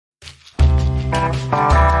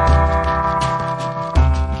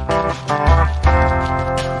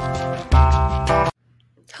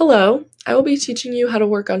Hello, I will be teaching you how to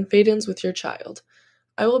work on fade-ins with your child.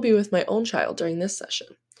 I will be with my own child during this session.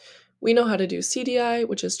 We know how to do CDI,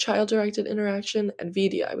 which is child-directed interaction, and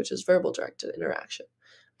VDI, which is verbal-directed interaction.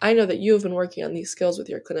 I know that you have been working on these skills with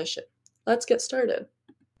your clinician. Let's get started.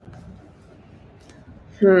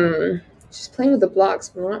 She's playing with the blocks,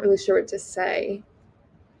 but I'm not really sure what to say.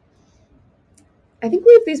 I think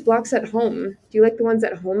we have these blocks at home. Do you like the ones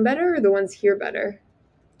at home better or the ones here better?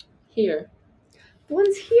 Here. The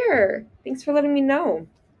ones here. Thanks for letting me know.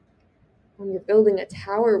 When you're building a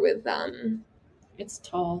tower with them. It's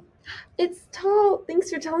tall. It's tall.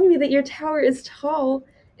 Thanks for telling me that your tower is tall.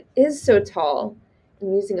 It is so tall.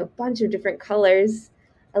 I'm using a bunch of different colors.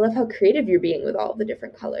 I love how creative you're being with all the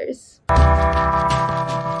different colors.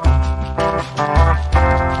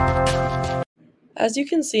 As you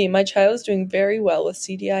can see, my child is doing very well with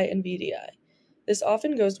CDI and VDI. This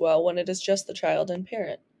often goes well when it is just the child and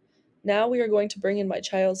parent. Now we are going to bring in my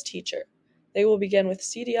child's teacher. They will begin with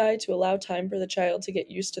CDI to allow time for the child to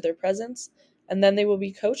get used to their presence, and then they will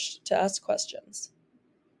be coached to ask questions.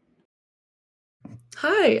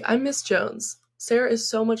 Hi, I'm Miss Jones. Sarah is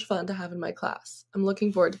so much fun to have in my class. I'm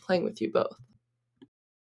looking forward to playing with you both.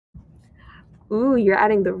 Ooh, you're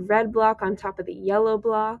adding the red block on top of the yellow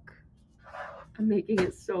block. I'm making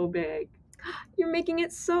it so big. You're making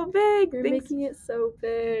it so big. Making it so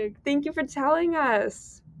big. Thank you for telling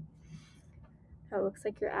us. It looks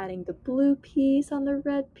like you're adding the blue piece on the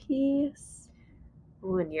red piece.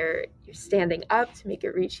 Ooh, and you're standing up to make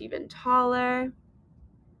it reach even taller.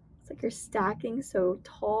 It's like you're stacking so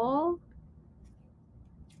tall.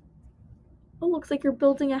 It looks like you're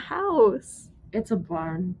building a house. It's a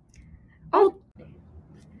barn. Oh,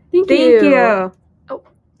 thank you. Oh,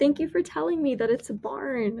 thank you for telling me that it's a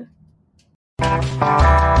barn.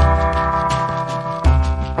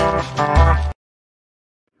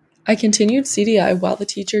 I continued CDI while the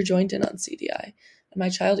teacher joined in on CDI, and my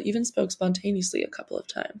child even spoke spontaneously a couple of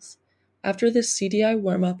times. After this CDI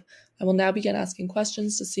warm-up, I will now begin asking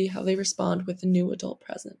questions to see how they respond with the new adult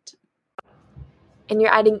present. And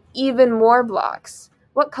you're adding even more blocks.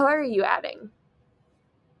 What color are you adding?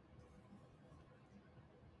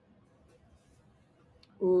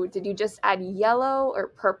 Ooh, did you just add yellow or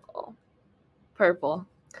purple? Purple.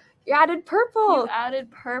 You added purple. You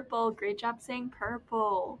added purple. Great job saying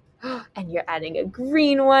purple. And you're adding a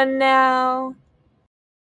green one now.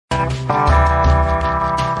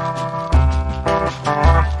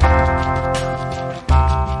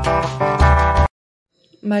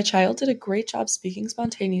 My child did a great job speaking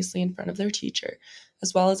spontaneously in front of their teacher,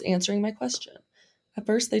 as well as answering my question. At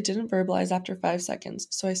first, they didn't verbalize after 5 seconds,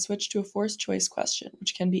 so I switched to a forced choice question,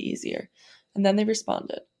 which can be easier, and then they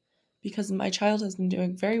responded. Because my child has been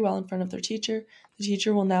doing very well in front of their teacher, the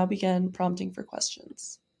teacher will now begin prompting for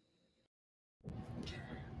questions.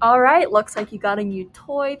 All right, looks like you got a new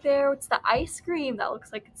toy there. It's the ice cream. That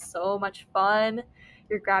looks like it's so much fun.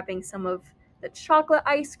 You're grabbing some of the chocolate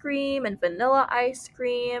ice cream and vanilla ice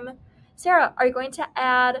cream. Sarah, are you going to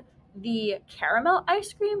add the caramel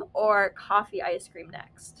ice cream or coffee ice cream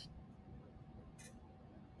next?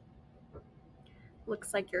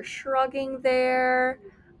 Looks like you're shrugging there.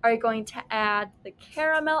 Are you going to add the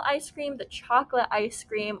caramel ice cream, the chocolate ice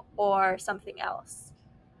cream, or something else?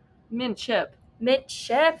 Mint chip. Mint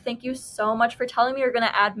chip. Thank you so much for telling me you're going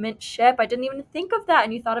to add mint chip. I didn't even think of that,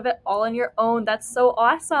 and you thought of it all on your own. That's so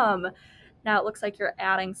awesome. Now it looks like you're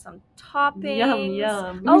adding some toppings. Yum,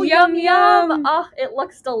 yum. Oh, yum, yum. Oh, it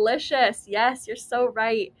looks delicious. Yes, you're so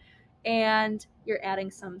right. And you're adding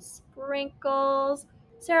some sprinkles.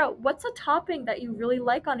 Sarah, what's a topping that you really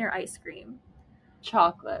like on your ice cream?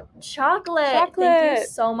 Chocolate. Chocolate. Thank you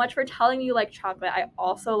so much for telling me you like chocolate. I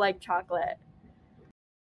also like chocolate.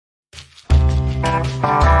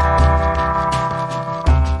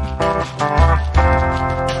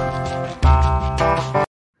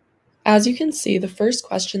 As you can see, the first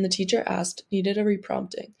question the teacher asked needed a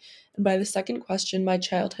reprompting, and by the second question, my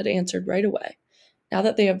child had answered right away. Now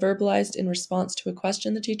that they have verbalized in response to a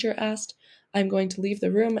question the teacher asked, I'm going to leave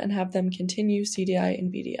the room and have them continue CDI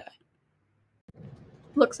and VDI.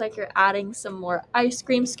 Looks like you're adding some more ice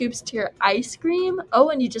cream scoops to your ice cream. Oh,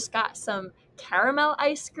 and you just got some caramel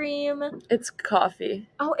ice cream. It's coffee.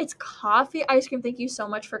 Oh, it's coffee ice cream. Thank you so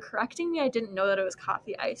much for correcting me. I didn't know that it was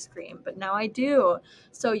coffee ice cream, but now I do.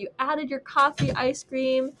 So you added your coffee ice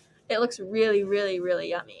cream. It looks really, really, really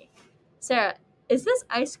yummy. Sarah, is this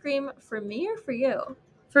ice cream for me or for you?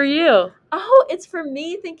 For you. Oh, it's for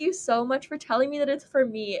me. Thank you so much for telling me that it's for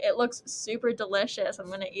me. It looks super delicious. I'm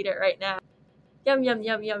going to eat it right now. Yum, yum,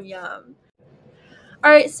 yum, yum, yum. All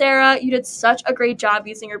right, Sarah, you did such a great job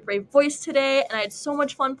using your brave voice today, and I had so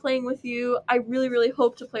much fun playing with you. I really, really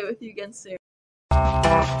hope to play with you again soon.